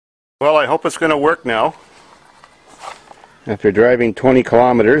Well, I hope it's going to work now. After driving 20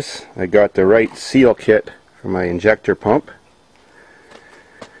 kilometers, I got the right seal kit for my injector pump.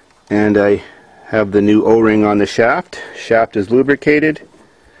 And I have the new O-ring on the shaft. Shaft is lubricated.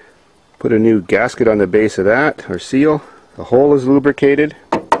 Put a new gasket on the base of that, or seal. The hole is lubricated.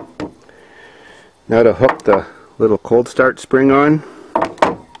 Now to hook the little cold start spring on.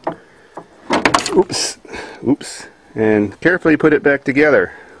 Oops. And carefully put it back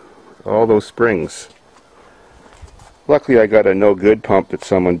together. All those springs. Luckily I got a no good pump that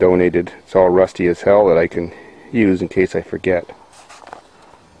someone donated. It's all rusty as hell that I can use in case I forget.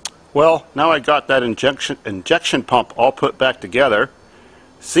 Well, now I got that injection pump all put back together.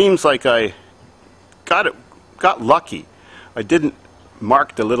 Seems like I got lucky. I didn't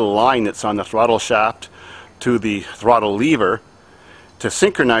mark the little line that's on the throttle shaft to the throttle lever to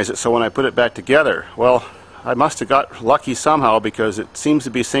synchronize it so when I put it back together, well, I must have got lucky somehow because it seems to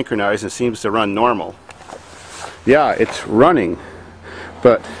be synchronized and seems to run normal. Yeah, it's running,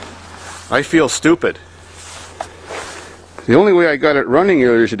 but I feel stupid. The only way I got it running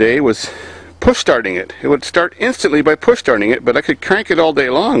earlier today was push starting it. It would start instantly by push starting it, but I could crank it all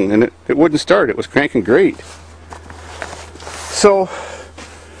day long and it wouldn't start. It was cranking great. So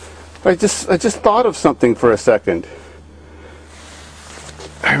I just thought of something for a second.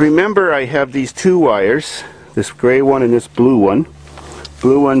 I remember I have these two wires, this gray one and this blue one.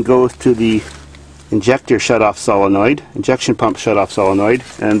 Blue one goes to the injector shutoff solenoid, injection pump shutoff solenoid,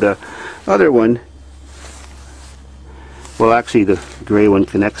 and the other one, well actually the gray one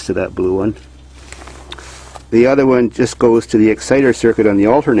connects to that blue one. The other one just goes to the exciter circuit on the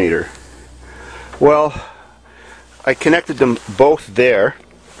alternator. Well, I connected them both there,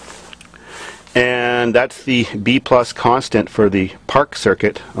 and that's the B+ constant for the park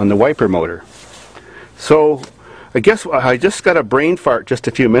circuit on the wiper motor. So I guess I just got a brain fart just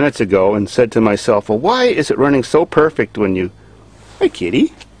a few minutes ago and said to myself, well, why is it running so perfect when you... Hi,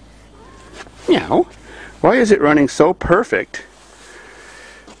 kitty. Meow. Why is it running so perfect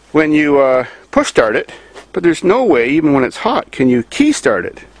when you push start it, but there's no way, even when it's hot, can you key start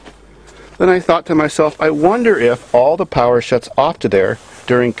it? Then I thought to myself, I wonder if all the power shuts off to there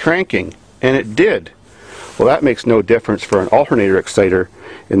during cranking. And it did. Well, that makes no difference for an alternator exciter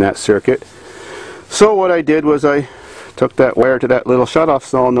in that circuit. So what I did was I took that wire to that little shutoff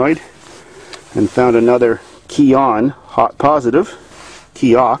solenoid and found another key on, hot positive,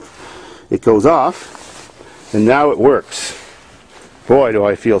 key off. It goes off, and now it works. Boy, do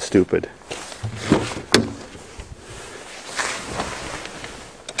I feel stupid.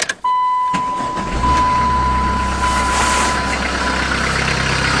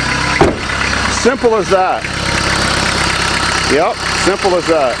 Simple as that. Yep, simple as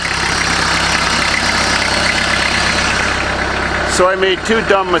that. So I made two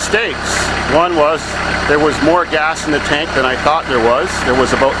dumb mistakes. One was there was more gas in the tank than I thought there was. There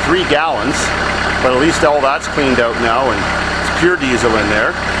was about 3 gallons, but at least all that's cleaned out now and it's pure diesel in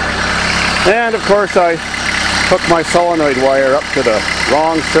there. And of course I hooked my solenoid wire up to the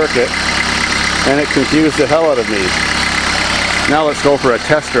wrong circuit and it confused the hell out of me. Now let's go for a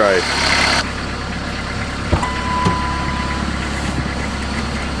test drive.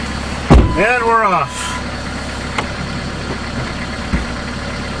 And we're off.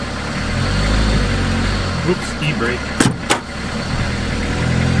 Oops, e-brake.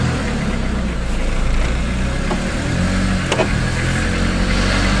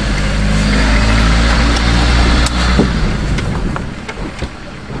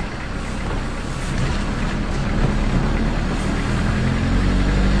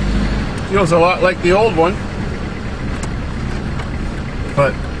 Feels a lot like the old one,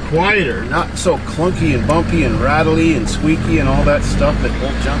 but quieter, not so clunky and bumpy and rattly and squeaky and all that stuff that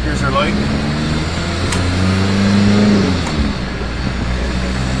old junkers are like.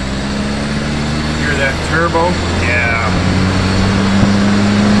 Hear that turbo? Yeah.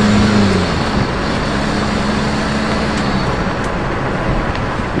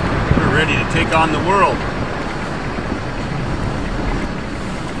 We're ready to take on the world.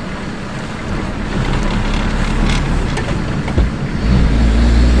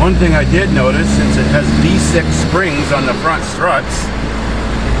 One thing I did notice, since it has V6 springs on the front struts,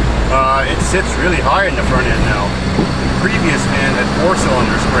 it sits really high in the front end now. The previous man had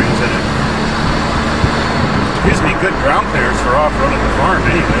 4-cylinder springs in it. Gives me good ground clearance for off-road at the farm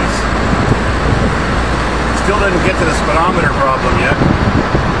anyways. Still didn't get to the speedometer problem yet.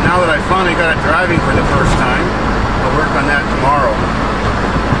 Now that I finally got it driving for the first time, I'll work on that tomorrow.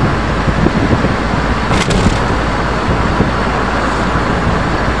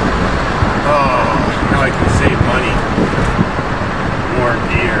 Oh, now I can save money. More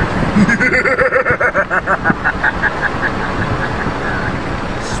dear.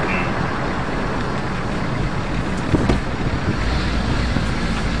 Sweet.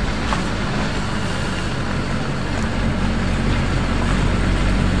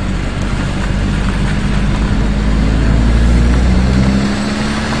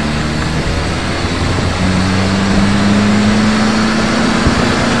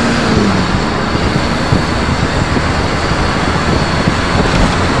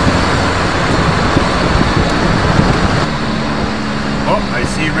 I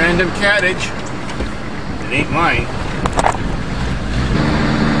see random cattage. It ain't mine.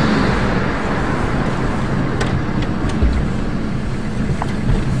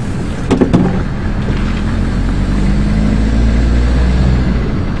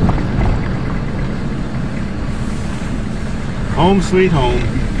 Home sweet home.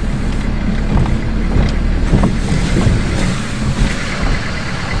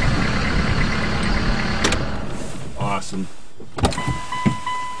 Awesome.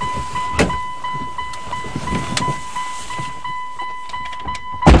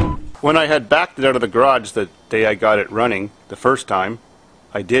 When I had backed it out of the garage the day I got it running the first time,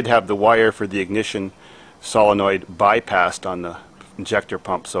 I did have the wire for the ignition solenoid bypassed on the injector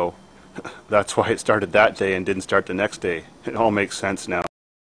pump, so that's why it started that day and didn't start the next day. It all makes sense now.